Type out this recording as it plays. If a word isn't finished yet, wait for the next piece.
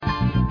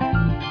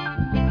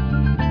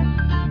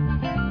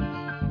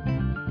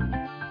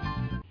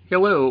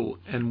Hello,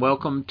 and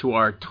welcome to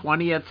our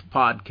 20th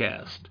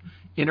podcast,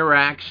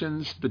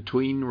 Interactions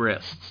Between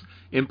Risks,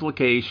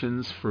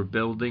 Implications for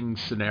Building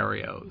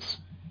Scenarios.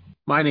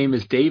 My name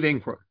is Dave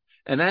Ingram,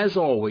 and as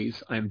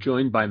always, I am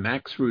joined by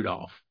Max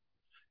Rudolph.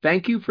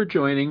 Thank you for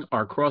joining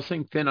our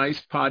Crossing Thin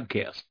Ice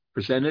podcast,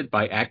 presented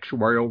by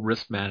Actuarial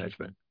Risk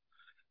Management.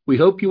 We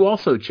hope you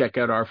also check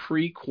out our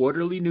free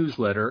quarterly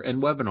newsletter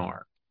and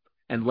webinar.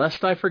 And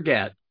lest I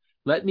forget,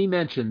 let me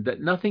mention that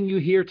nothing you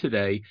hear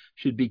today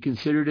should be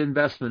considered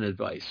investment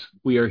advice.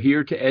 We are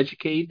here to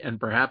educate and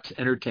perhaps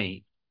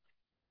entertain.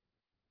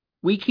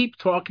 We keep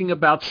talking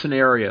about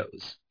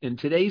scenarios. In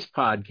today's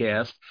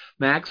podcast,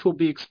 Max will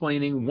be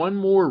explaining one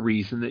more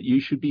reason that you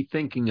should be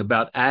thinking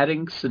about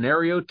adding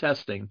scenario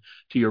testing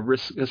to your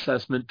risk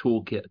assessment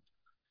toolkit.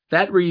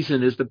 That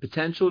reason is the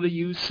potential to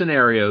use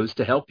scenarios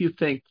to help you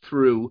think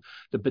through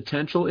the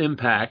potential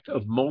impact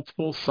of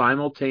multiple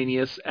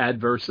simultaneous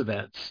adverse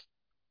events.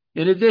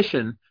 In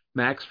addition,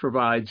 Max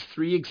provides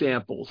 3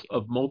 examples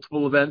of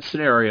multiple event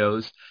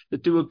scenarios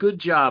that do a good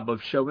job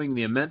of showing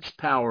the immense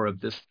power of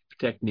this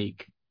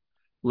technique.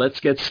 Let's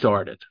get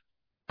started.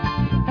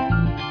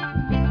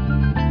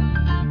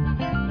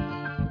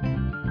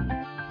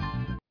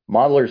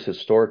 Modelers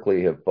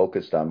historically have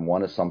focused on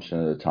one assumption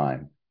at a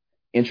time.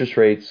 Interest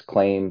rates,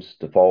 claims,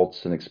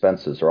 defaults, and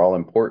expenses are all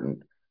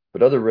important,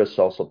 but other risks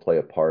also play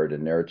a part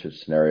in narrative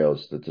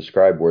scenarios that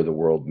describe where the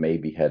world may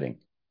be heading.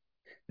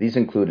 These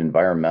include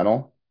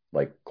environmental,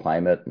 like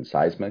climate and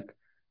seismic,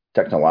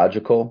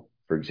 technological,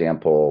 for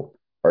example,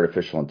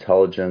 artificial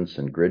intelligence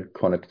and grid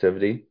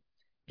connectivity,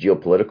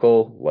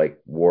 geopolitical, like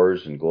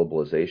wars and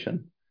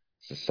globalization,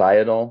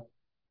 societal,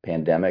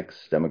 pandemics,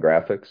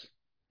 demographics,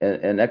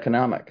 and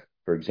economic,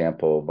 for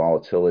example,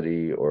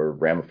 volatility or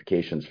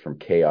ramifications from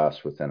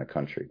chaos within a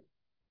country.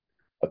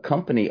 A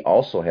company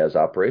also has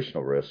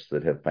operational risks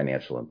that have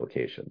financial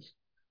implications.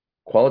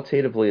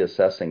 Qualitatively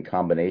assessing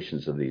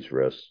combinations of these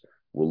risks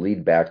will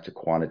lead back to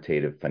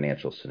quantitative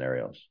financial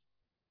scenarios.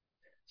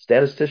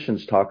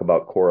 Statisticians talk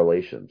about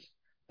correlations,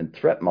 and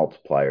threat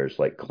multipliers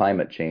like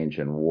climate change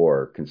and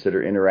war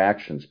consider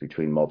interactions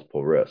between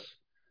multiple risks.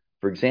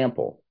 For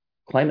example,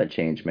 climate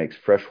change makes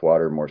fresh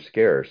water more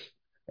scarce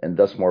and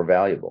thus more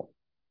valuable.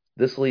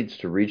 This leads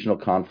to regional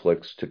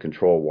conflicts to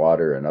control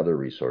water and other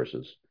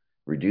resources,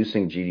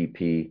 reducing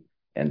GDP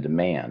and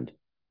demand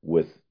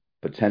with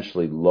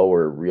potentially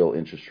lower real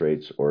interest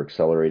rates or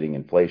accelerating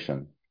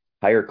inflation,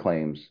 higher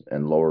claims,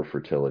 and lower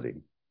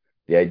fertility.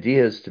 The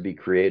idea is to be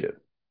creative.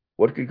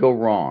 What could go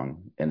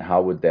wrong, and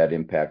how would that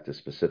impact a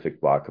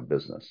specific block of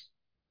business?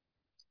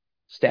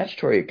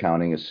 Statutory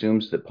accounting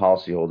assumes that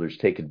policyholders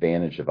take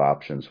advantage of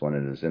options when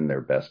it is in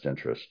their best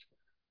interest.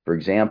 For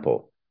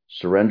example,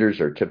 surrenders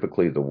are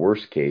typically the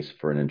worst case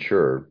for an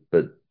insurer,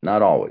 but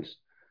not always.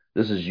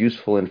 This is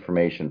useful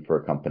information for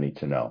a company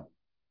to know.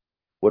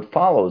 What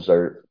follows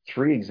are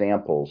 3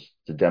 examples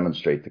to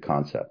demonstrate the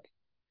concept.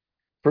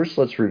 First,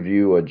 let's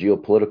review a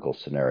geopolitical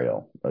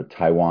scenario, a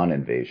Taiwan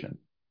invasion.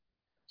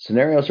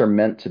 Scenarios are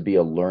meant to be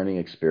a learning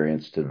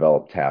experience to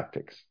develop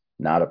tactics,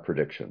 not a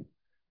prediction.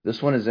 This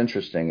one is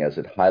interesting as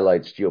it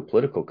highlights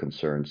geopolitical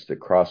concerns that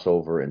cross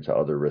over into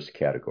other risk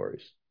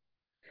categories.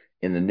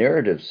 In the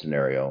narrative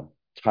scenario,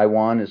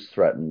 Taiwan is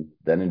threatened,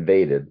 then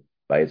invaded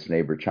by its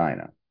neighbor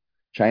China.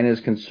 China is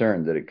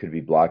concerned that it could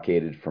be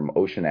blockaded from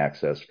ocean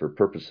access for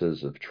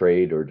purposes of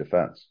trade or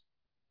defense.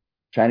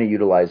 China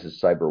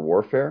utilizes cyber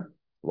warfare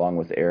along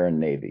with air and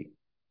navy.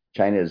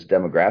 China is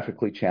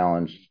demographically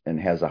challenged and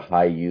has a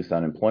high youth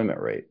unemployment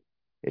rate.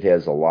 It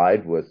has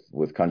allied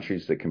with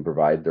countries that can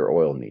provide their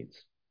oil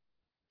needs.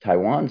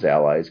 Taiwan's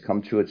allies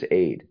come to its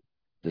aid,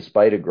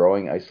 despite a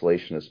growing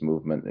isolationist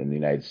movement in the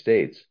United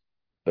States,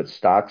 but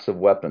stocks of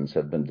weapons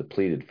have been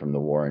depleted from the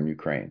war in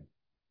Ukraine.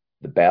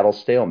 The battle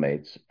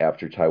stalemates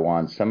after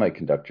Taiwan's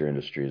semiconductor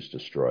industry is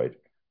destroyed,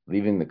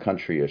 leaving the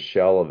country a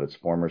shell of its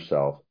former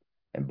self,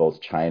 and both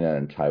China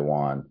and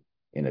Taiwan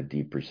in a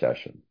deep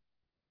recession.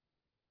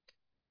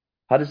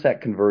 How does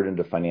that convert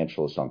into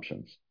financial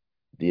assumptions?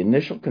 The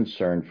initial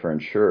concern for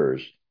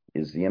insurers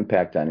is the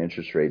impact on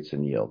interest rates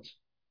and yields.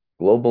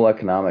 Global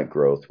economic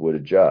growth would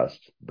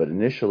adjust, but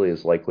initially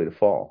is likely to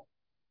fall,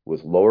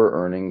 with lower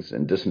earnings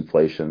and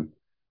disinflation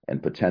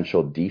and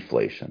potential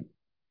deflation.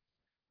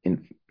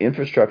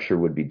 Infrastructure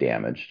would be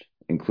damaged,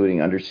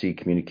 including undersea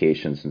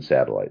communications and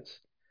satellites.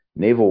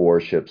 Naval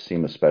warships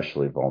seem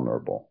especially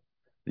vulnerable.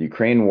 The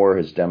Ukraine war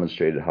has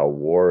demonstrated how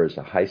war is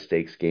a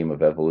high-stakes game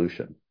of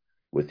evolution,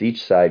 with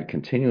each side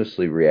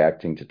continuously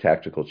reacting to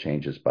tactical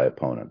changes by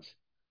opponents.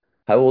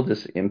 How will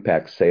this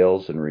impact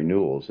sales and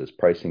renewals as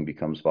pricing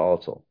becomes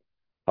volatile?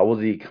 How will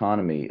the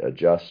economy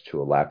adjust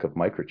to a lack of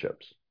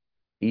microchips?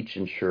 Each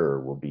insurer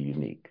will be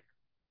unique.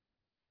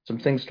 Some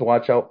things to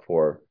watch out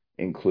for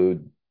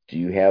include, do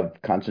you have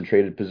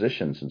concentrated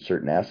positions in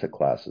certain asset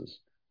classes,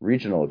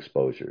 regional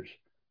exposures,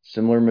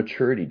 similar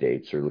maturity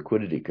dates or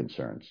liquidity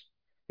concerns?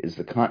 Is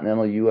the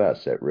continental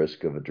U.S. at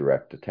risk of a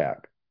direct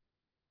attack?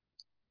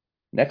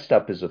 Next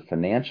up is a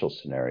financial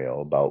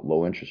scenario about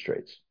low interest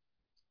rates.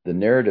 The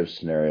narrative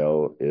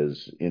scenario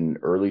is in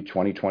early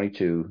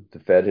 2022, the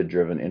Fed had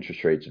driven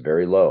interest rates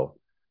very low,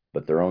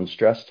 but their own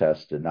stress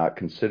test did not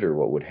consider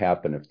what would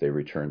happen if they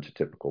returned to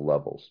typical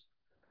levels.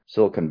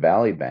 Silicon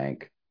Valley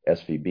Bank,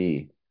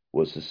 SVB,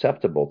 was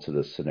susceptible to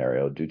this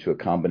scenario due to a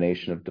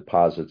combination of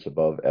deposits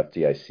above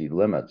FDIC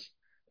limits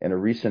and a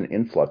recent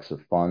influx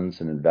of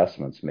funds and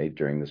investments made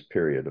during this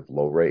period of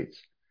low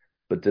rates,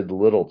 but did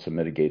little to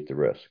mitigate the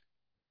risk.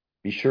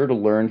 Be sure to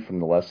learn from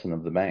the lesson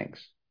of the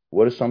banks.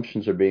 What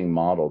assumptions are being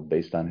modeled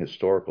based on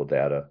historical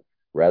data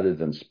rather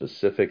than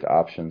specific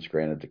options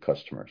granted to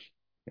customers,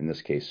 in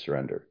this case,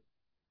 surrender?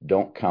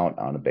 Don't count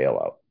on a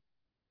bailout.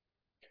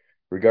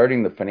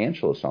 Regarding the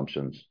financial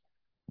assumptions,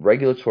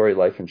 regulatory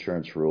life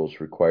insurance rules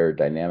require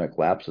dynamic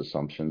lapse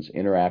assumptions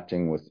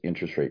interacting with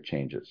interest rate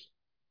changes.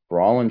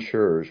 For all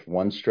insurers,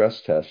 one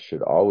stress test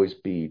should always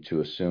be to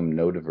assume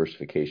no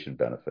diversification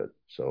benefit,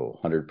 so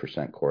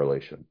 100%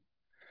 correlation.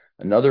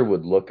 Another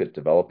would look at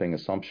developing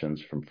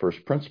assumptions from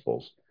first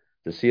principles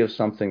to see if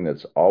something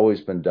that's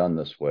always been done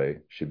this way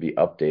should be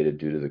updated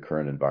due to the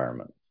current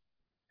environment.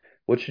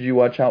 What should you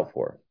watch out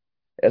for?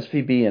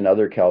 SVB and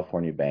other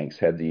California banks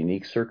had the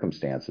unique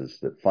circumstances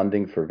that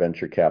funding for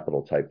venture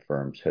capital type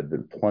firms had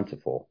been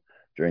plentiful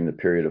during the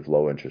period of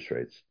low interest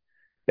rates.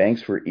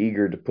 Banks were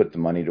eager to put the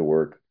money to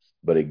work,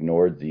 but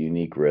ignored the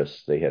unique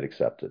risks they had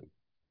accepted,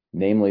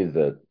 namely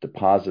that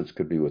deposits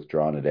could be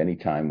withdrawn at any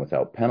time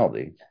without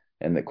penalty,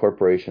 and that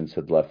corporations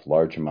had left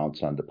large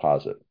amounts on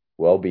deposit,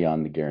 well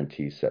beyond the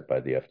guarantees set by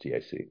the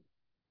FDIC.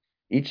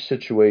 Each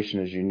situation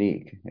is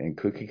unique, and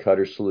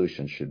cookie-cutter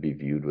solutions should be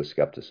viewed with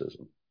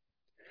skepticism.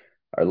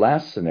 Our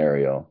last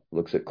scenario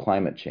looks at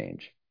climate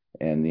change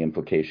and the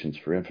implications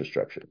for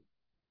infrastructure.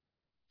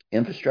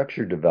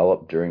 Infrastructure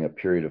developed during a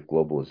period of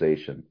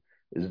globalization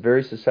is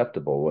very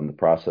susceptible when the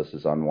process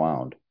is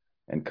unwound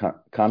and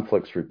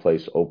conflicts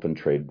replace open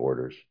trade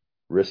borders.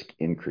 Risk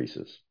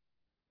increases.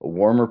 A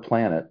warmer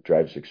planet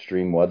drives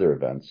extreme weather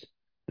events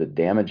that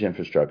damage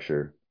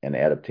infrastructure and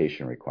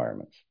adaptation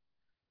requirements.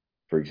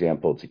 For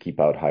example, to keep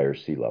out higher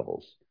sea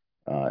levels.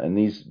 And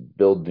these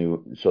build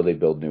new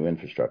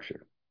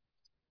infrastructure.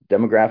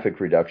 Demographic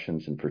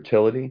reductions in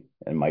fertility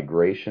and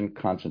migration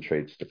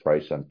concentrates the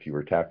price on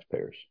fewer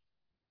taxpayers.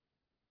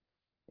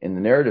 In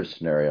the narrative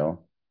scenario,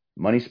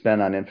 money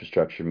spent on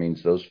infrastructure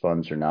means those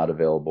funds are not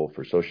available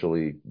for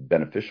socially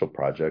beneficial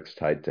projects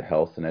tied to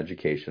health and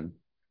education,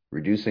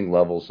 reducing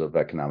levels of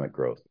economic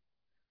growth.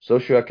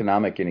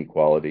 Socioeconomic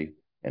inequality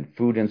and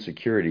food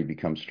insecurity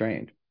become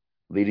strained,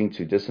 leading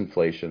to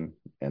disinflation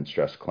and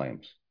stress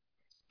claims.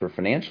 For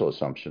financial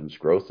assumptions,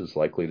 growth is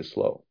likely to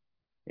slow.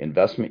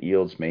 Investment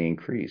yields may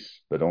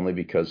increase, but only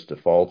because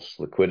defaults,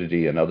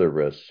 liquidity, and other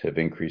risks have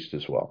increased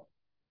as well.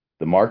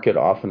 The market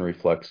often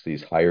reflects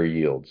these higher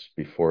yields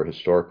before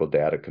historical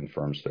data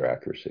confirms their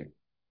accuracy.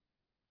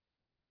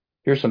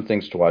 Here's some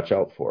things to watch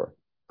out for.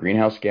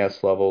 Greenhouse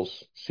gas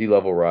levels, sea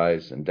level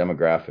rise, and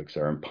demographics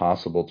are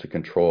impossible to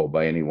control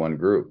by any one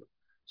group,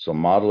 so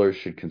modelers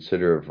should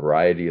consider a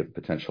variety of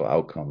potential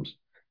outcomes,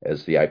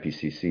 as the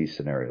IPCC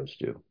scenarios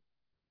do.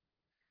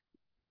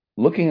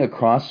 Looking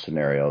across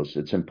scenarios,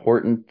 it's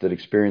important that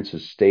experience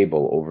is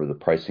stable over the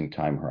pricing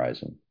time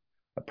horizon.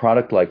 A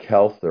product like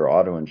health or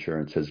auto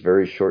insurance has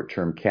very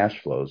short-term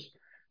cash flows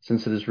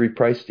since it is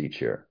repriced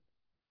each year,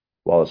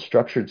 while a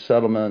structured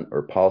settlement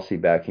or policy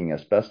backing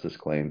asbestos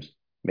claims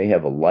may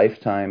have a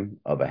lifetime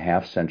of a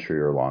half century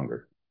or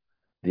longer.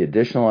 The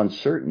additional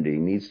uncertainty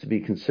needs to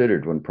be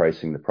considered when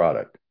pricing the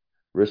product.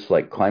 Risks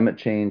like climate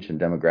change and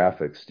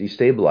demographics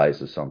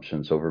destabilize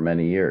assumptions over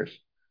many years,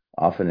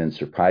 often in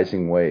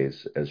surprising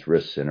ways as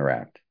risks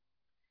interact.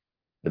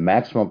 The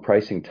maximum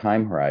pricing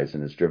time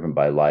horizon is driven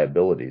by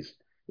liabilities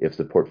if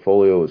the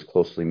portfolio is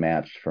closely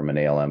matched from an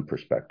ALM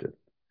perspective.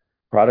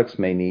 Products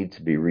may need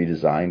to be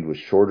redesigned with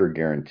shorter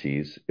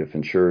guarantees if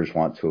insurers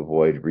want to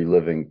avoid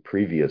reliving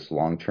previous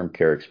long-term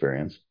care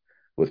experience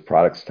with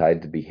products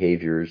tied to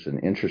behaviors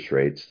and interest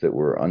rates that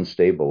were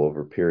unstable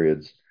over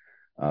periods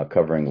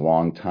covering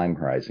long time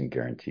horizon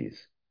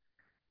guarantees.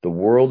 The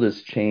world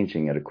is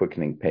changing at a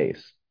quickening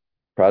pace.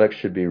 Products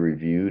should be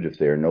reviewed if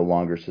they are no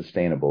longer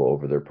sustainable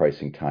over their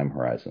pricing time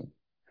horizon.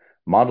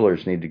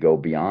 Modelers need to go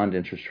beyond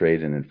interest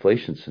rate and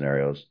inflation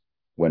scenarios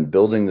when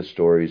building the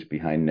stories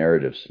behind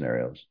narrative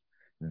scenarios,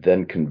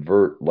 then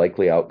convert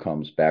likely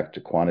outcomes back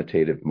to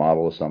quantitative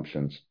model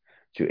assumptions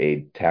to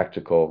aid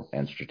tactical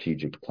and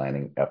strategic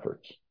planning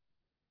efforts.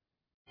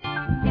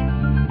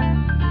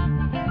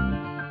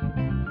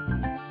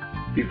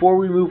 Before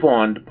we move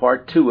on to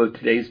part 2 of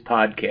today's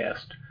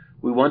podcast,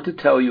 we want to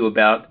tell you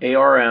about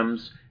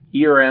ARM's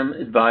ERM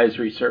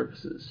Advisory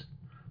Services.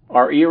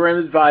 Our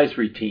ERM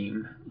Advisory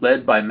team,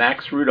 led by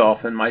Max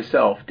Rudolph and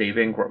myself, Dave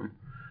Ingram,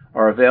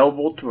 are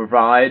available to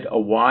provide a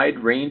wide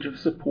range of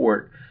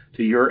support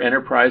to your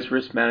enterprise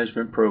risk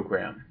management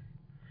program.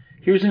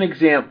 Here's an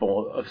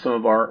example of some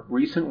of our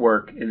recent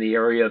work in the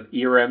area of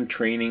ERM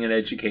training and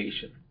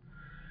education.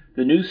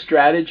 The new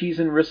Strategies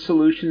and Risk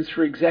Solutions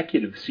for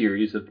Executives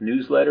series of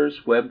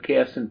newsletters,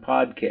 webcasts, and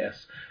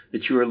podcasts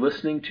that you are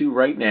listening to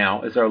right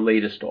now is our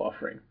latest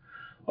offering.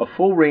 A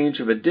full range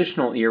of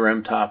additional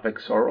ERM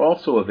topics are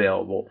also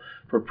available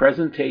for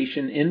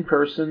presentation in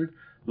person,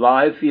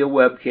 live via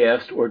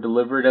webcast, or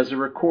delivered as a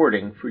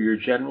recording for your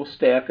general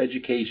staff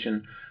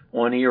education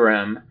on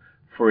ERM,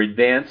 for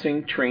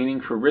advancing training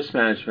for risk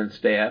management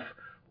staff,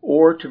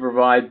 or to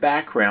provide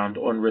background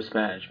on risk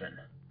management.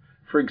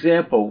 For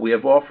example, we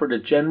have offered a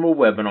general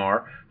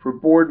webinar for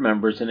board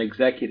members and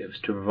executives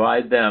to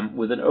provide them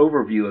with an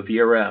overview of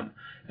ERM,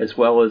 as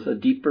well as a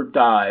deeper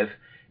dive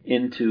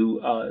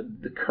into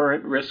the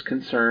current risk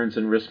concerns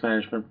and risk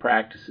management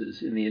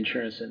practices in the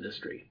insurance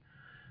industry.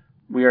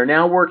 We are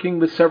now working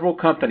with several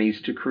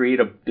companies to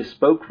create a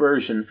bespoke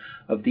version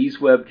of these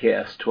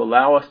webcasts to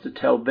allow us to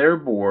tell their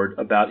board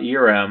about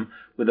ERM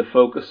with a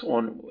focus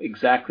on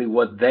exactly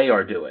what they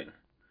are doing.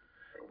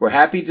 We're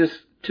happy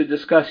to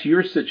discuss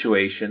your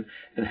situation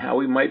and how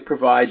we might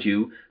provide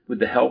you with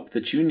the help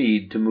that you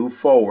need to move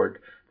forward,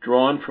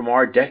 drawn from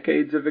our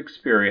decades of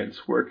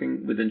experience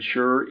working with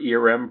insurer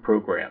ERM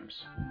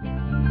programs.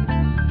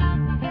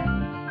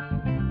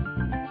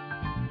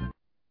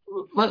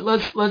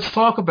 Let's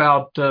talk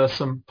about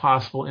some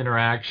possible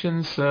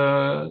interactions.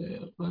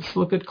 Let's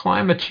look at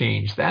climate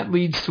change. That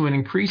leads to an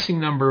increasing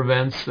number of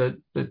events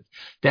that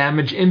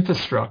damage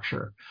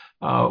infrastructure.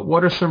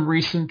 What are some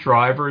recent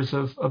drivers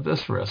of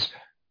this risk?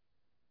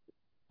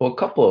 Well, a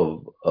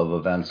couple of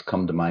events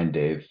come to mind,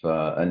 Dave.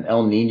 An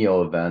El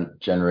Nino event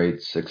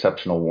generates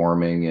exceptional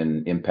warming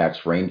and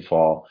impacts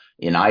rainfall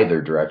in either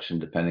direction,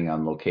 depending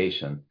on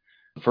location.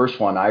 The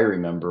first one I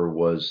remember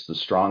was the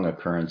strong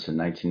occurrence in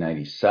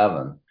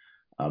 1997,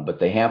 but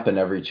they happen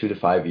every 2 to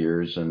 5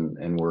 years,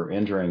 and we're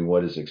entering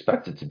what is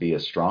expected to be a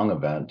strong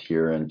event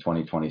here in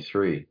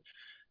 2023.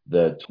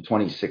 The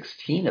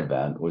 2016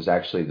 event was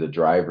actually the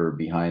driver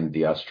behind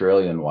the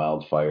Australian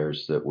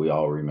wildfires that we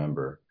all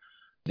remember.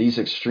 These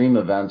extreme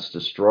events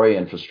destroy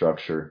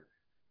infrastructure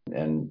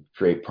and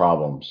create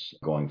problems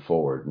going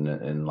forward.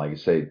 And like I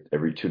say,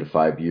 every 2 to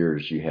 5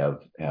 years, you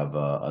have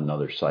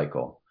another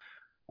cycle.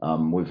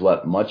 We've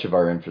let much of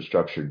our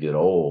infrastructure get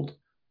old,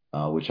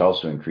 which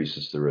also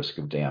increases the risk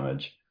of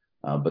damage.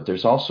 But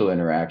there's also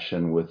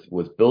interaction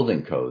with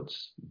building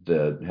codes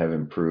that have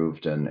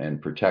improved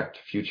and protect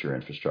future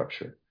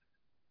infrastructure.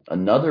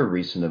 Another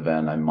recent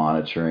event I'm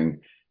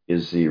monitoring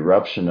is the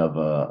eruption of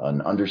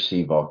an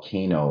undersea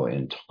volcano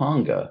in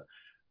Tonga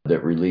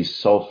that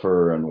released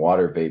sulfur and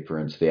water vapor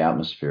into the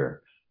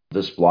atmosphere.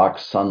 This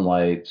blocks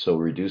sunlight, so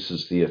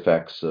reduces the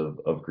effects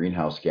of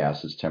greenhouse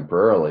gases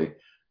temporarily,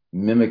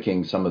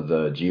 mimicking some of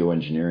the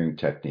geoengineering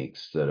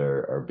techniques that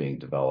are being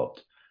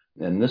developed.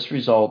 And this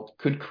result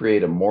could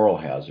create a moral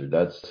hazard.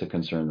 That's the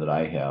concern that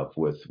I have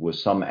with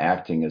some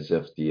acting as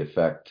if the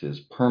effect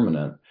is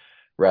permanent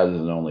rather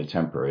than only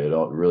temporary.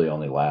 It really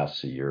only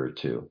lasts a year or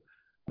two.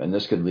 And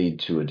this could lead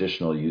to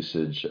additional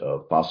usage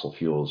of fossil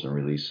fuels and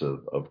release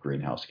of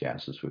greenhouse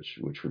gases,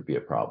 which would be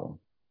a problem.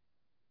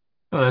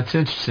 Oh, that's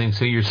interesting.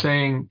 So you're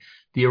saying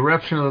the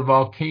eruption of the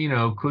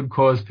volcano could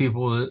cause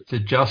people to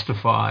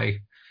justify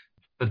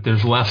that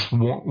there's less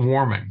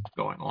warming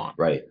going on.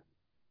 Right.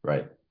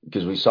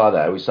 Because we saw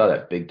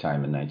that big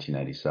time in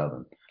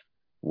 1997,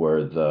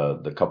 where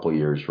the couple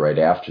years right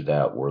after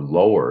that were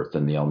lower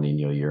than the El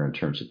Nino year in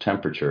terms of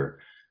temperature.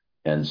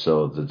 And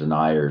so the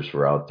deniers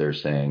were out there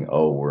saying,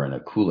 oh, we're in a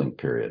cooling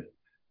period,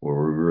 where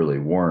we really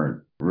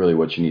weren't. Really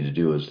what you need to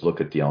do is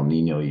look at the El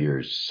Nino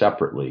years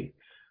separately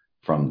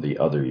from the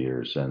other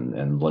years.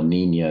 And La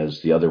Nina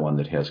is the other one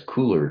that has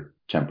cooler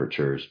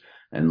temperatures,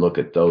 and look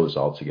at those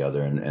all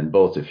together. And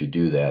both, if you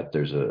do that,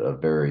 there's a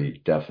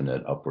very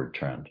definite upward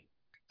trend.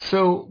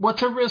 So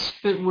what's a risk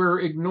that we're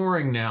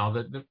ignoring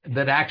now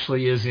that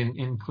actually is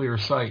in clear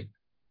sight?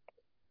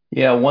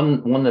 Yeah,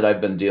 one that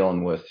I've been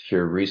dealing with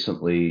here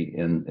recently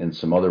in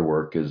some other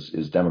work is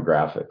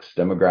demographics.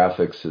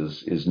 Demographics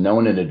is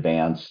known in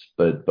advance,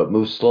 but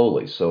moves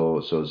slowly, so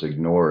is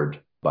ignored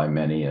by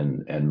many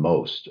and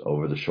most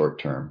over the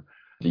short term.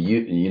 The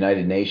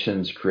United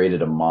Nations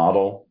created a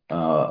model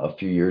a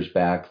few years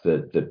back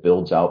that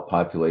builds out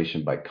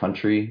population by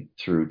country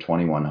through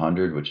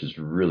 2100, which is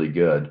really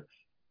good.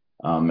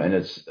 And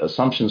its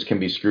assumptions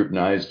can be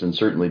scrutinized and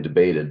certainly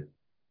debated,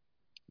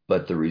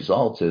 but the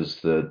result is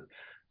that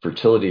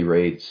fertility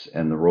rates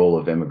and the role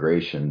of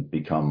immigration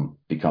become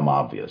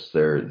obvious.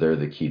 They're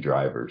the key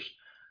drivers,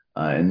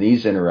 and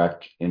these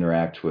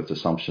interact with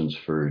assumptions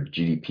for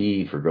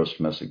GDP, for gross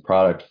domestic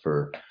product,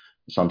 for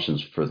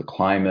assumptions for the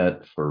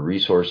climate, for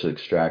resource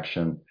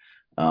extraction.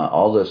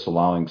 All this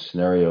allowing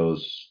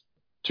scenarios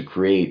to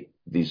create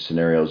these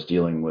scenarios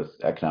dealing with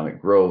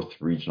economic growth,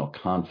 regional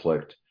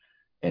conflict,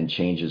 and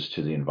changes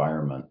to the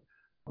environment.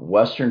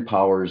 Western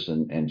powers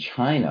and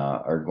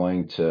China are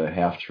going to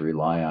have to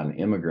rely on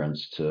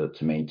immigrants to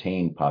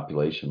maintain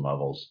population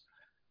levels,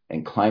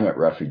 and climate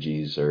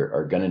refugees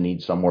are going to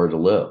need somewhere to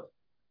live.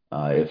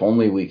 If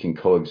only we can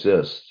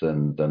coexist,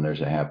 then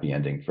there's a happy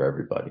ending for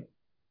everybody.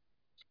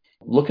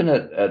 Looking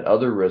at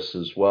other risks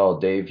as well,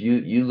 Dave,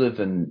 you live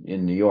in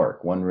New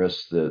York. One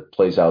risk that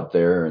plays out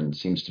there and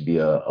seems to be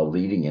a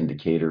leading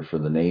indicator for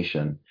the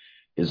nation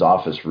is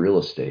office real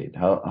estate.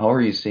 How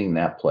are you seeing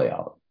that play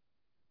out?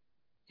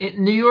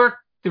 In New York,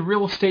 the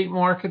real estate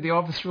market, the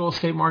office real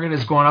estate market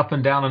has gone up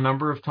and down a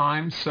number of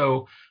times.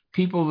 So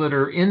people that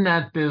are in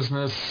that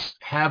business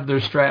have their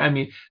I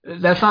mean,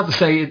 that's not to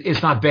say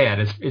it's not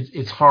bad.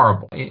 It's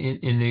horrible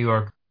in New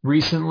York.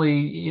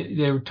 Recently,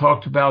 they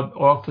talked about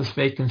office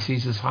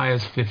vacancies as high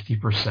as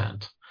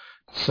 50%.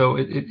 So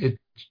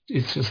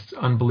it's just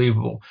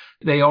unbelievable.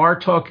 They are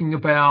talking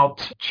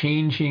about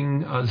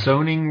changing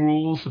zoning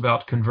rules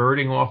about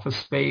converting office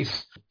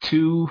space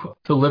to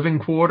the living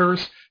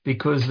quarters,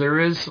 because there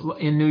is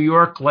in New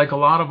York, like a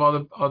lot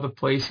of other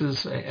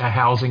places, a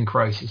housing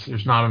crisis.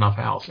 There's not enough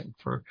housing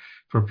for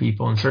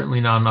people, and certainly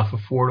not enough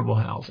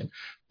affordable housing.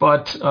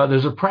 But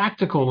there's a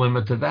practical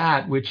limit to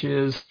that, which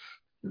is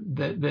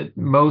that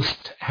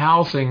most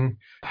housing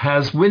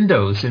has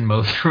windows in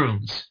most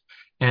rooms,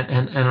 and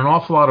an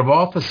awful lot of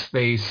office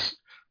space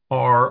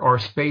are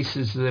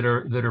spaces that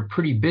are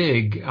pretty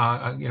big.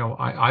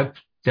 I've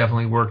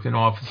definitely worked in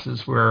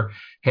offices where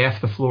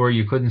half the floor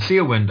you couldn't see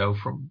a window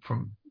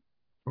from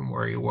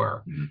where you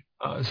were.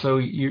 So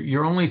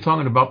you're only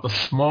talking about the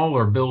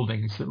smaller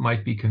buildings that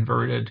might be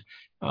converted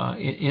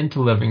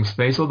into living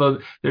space, although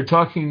they're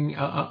talking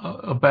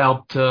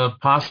about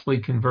possibly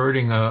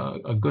converting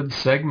a good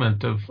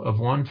segment of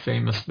one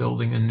famous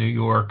building in New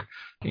York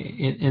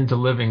into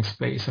living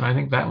space. And I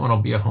think that one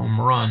will be a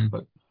home run.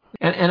 But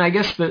and I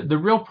guess the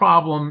real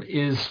problem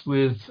is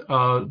with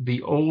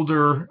the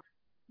older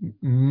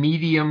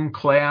medium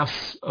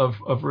class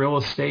of real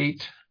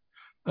estate.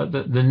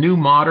 The new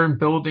modern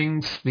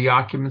buildings, the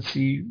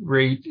occupancy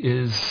rate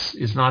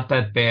is not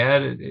that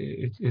bad.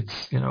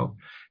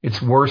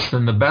 It's worse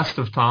than the best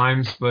of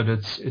times, but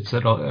it's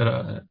at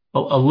a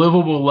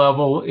livable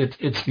level.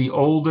 It's the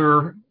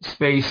older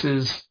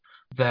spaces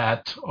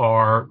that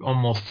are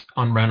almost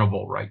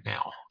unrentable right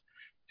now,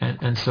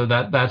 and so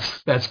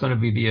that's going to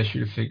be the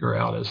issue to figure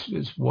out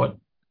is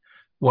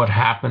what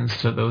happens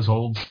to those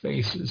old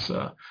spaces.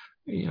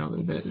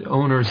 The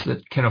owners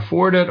that can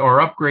afford it are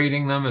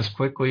upgrading them as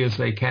quickly as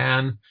they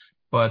can,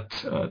 but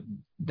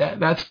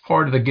that's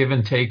part of the give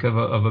and take of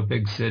a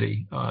big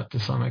city to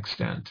some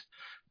extent.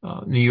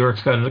 New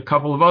York's got a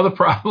couple of other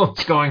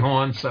problems going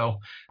on, so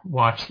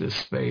watch this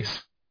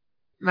space.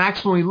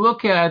 Max, when we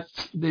look at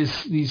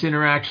these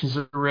interactions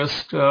of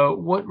risk,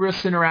 what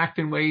risks interact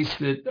in ways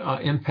that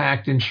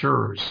impact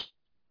insurers?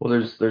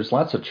 Well, there's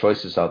lots of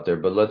choices out there,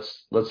 but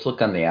let's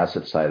look on the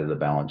asset side of the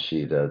balance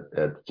sheet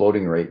at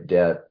floating rate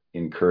debt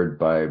incurred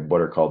by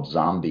what are called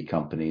zombie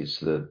companies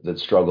that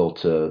struggle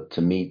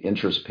to meet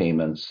interest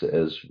payments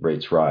as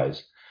rates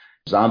rise.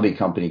 Zombie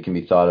company can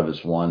be thought of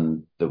as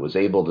one that was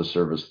able to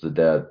service the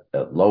debt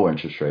at low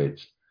interest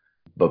rates,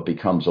 but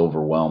becomes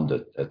overwhelmed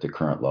at the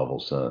current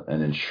levels.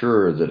 An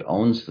insurer that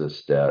owns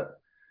this debt,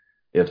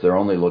 if they're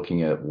only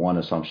looking at one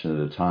assumption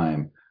at a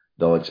time,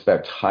 they'll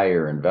expect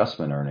higher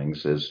investment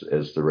earnings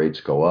as the rates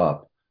go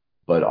up,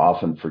 but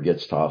often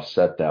forgets to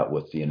offset that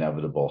with the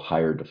inevitable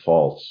higher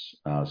defaults,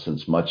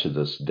 since much of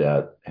this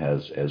debt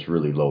has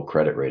really low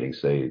credit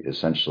ratings. They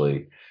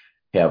essentially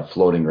have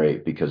floating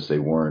rate because they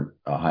weren't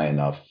a high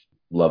enough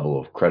level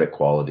of credit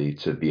quality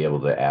to be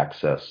able to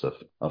access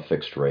a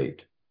fixed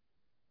rate.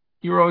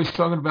 You're always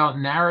talking about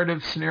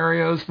narrative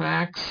scenarios,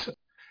 Max.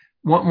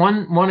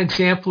 One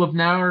example of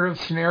narrative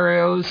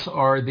scenarios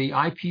are the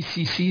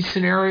IPCC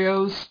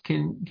scenarios.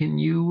 Can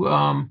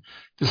you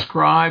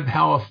describe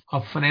how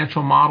a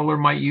financial modeler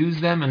might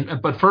use them?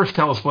 But first,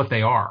 tell us what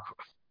they are.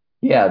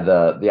 Yeah,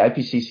 the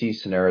IPCC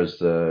scenarios,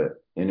 the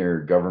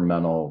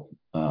intergovernmental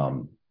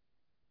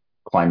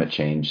climate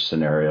change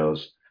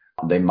scenarios,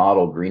 they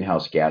model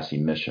greenhouse gas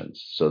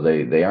emissions. So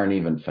they aren't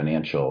even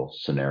financial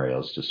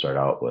scenarios to start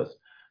out with,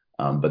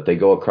 but they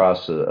go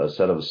across a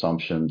set of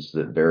assumptions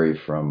that vary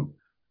from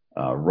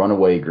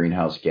runaway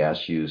greenhouse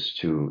gas use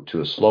to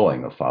a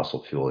slowing of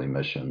fossil fuel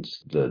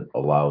emissions that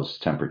allows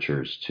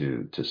temperatures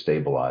to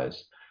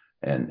stabilize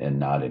and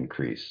not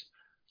increase.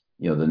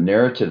 The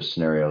narrative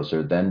scenarios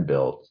are then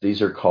built.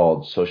 These are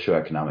called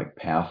socioeconomic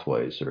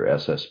pathways, or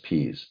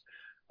SSPs.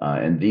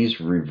 And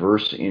these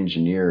reverse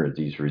engineer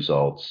these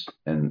results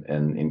and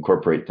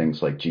incorporate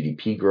things like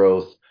GDP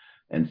growth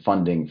and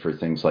funding for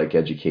things like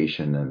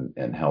education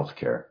and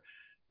healthcare.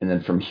 And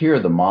then from here,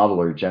 the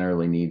modeler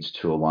generally needs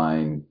to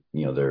align,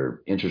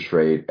 their interest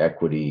rate,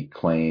 equity,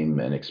 claim,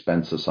 and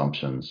expense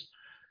assumptions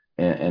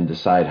and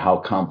decide how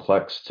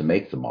complex to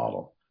make the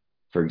model.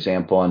 For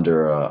example,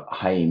 under a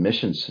high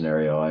emission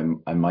scenario,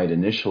 I might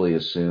initially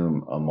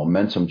assume a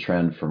momentum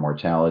trend for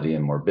mortality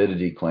and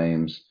morbidity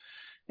claims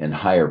and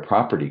higher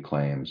property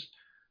claims.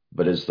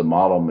 But as the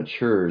model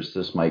matures,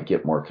 this might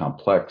get more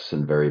complex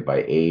and vary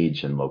by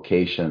age and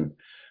location,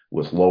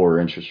 with lower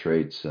interest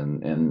rates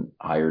and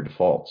higher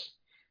defaults.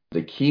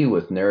 The key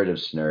with narrative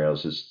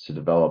scenarios is to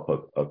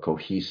develop a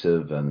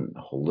cohesive and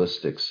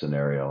holistic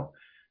scenario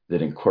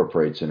that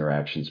incorporates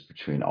interactions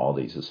between all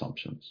these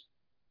assumptions.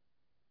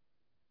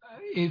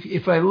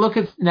 If I look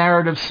at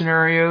narrative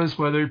scenarios,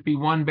 whether it be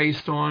one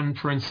based on,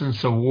 for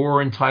instance, a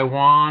war in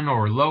Taiwan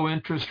or low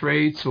interest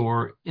rates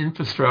or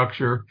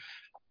infrastructure,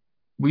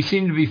 we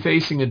seem to be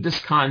facing a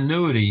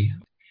discontinuity.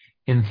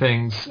 in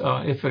things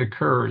if it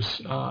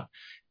occurs.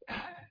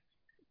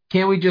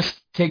 Can't we just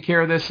take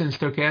care of this in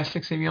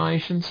stochastic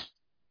simulations?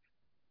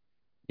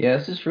 Yeah,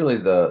 this is really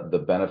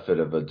the benefit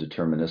of a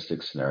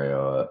deterministic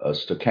scenario. A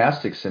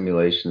stochastic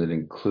simulation that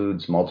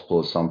includes multiple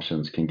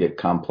assumptions can get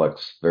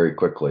complex very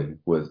quickly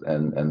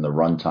and the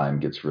runtime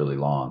gets really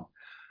long.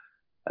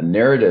 A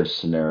narrative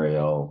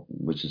scenario,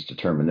 which is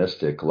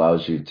deterministic,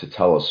 allows you to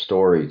tell a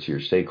story to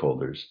your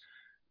stakeholders.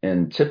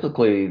 And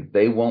typically,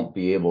 they won't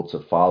be able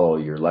to follow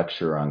your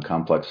lecture on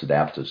complex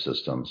adaptive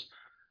systems,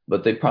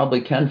 but they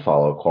probably can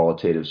follow a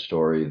qualitative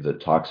story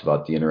that talks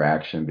about the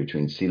interaction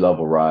between sea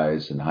level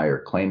rise and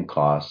higher claim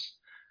costs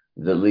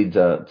that lead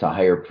to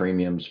higher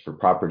premiums for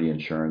property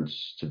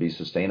insurance to be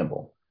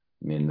sustainable.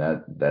 I mean,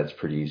 that's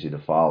pretty easy to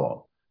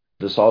follow.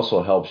 This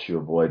also helps you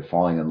avoid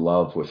falling in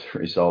love with a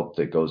result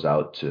that goes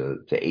out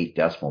to 8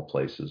 decimal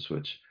places,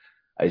 which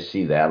I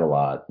see that a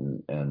lot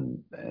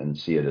and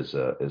see it as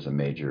a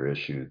major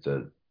issue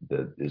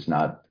that is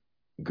not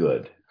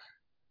good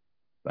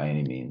by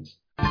any means.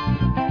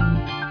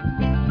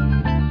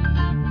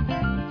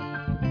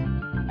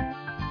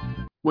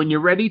 When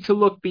you're ready to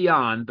look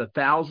beyond the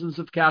thousands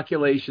of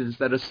calculations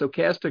that a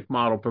stochastic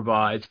model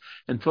provides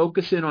and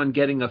focus in on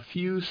getting a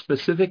few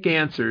specific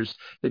answers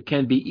that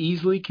can be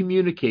easily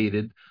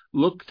communicated,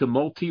 look to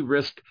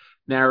multi-risk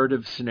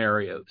narrative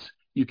scenarios.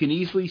 You can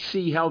easily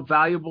see how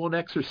valuable an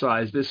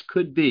exercise this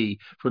could be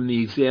from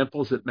the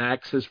examples that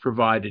Max has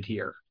provided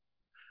here.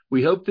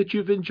 We hope that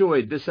you've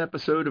enjoyed this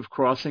episode of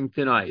Crossing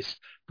Thin Ice,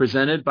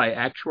 presented by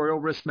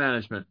Actuarial Risk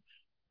Management.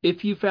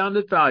 If you found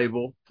it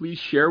valuable, please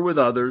share with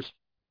others,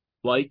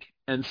 like,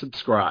 and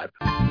subscribe.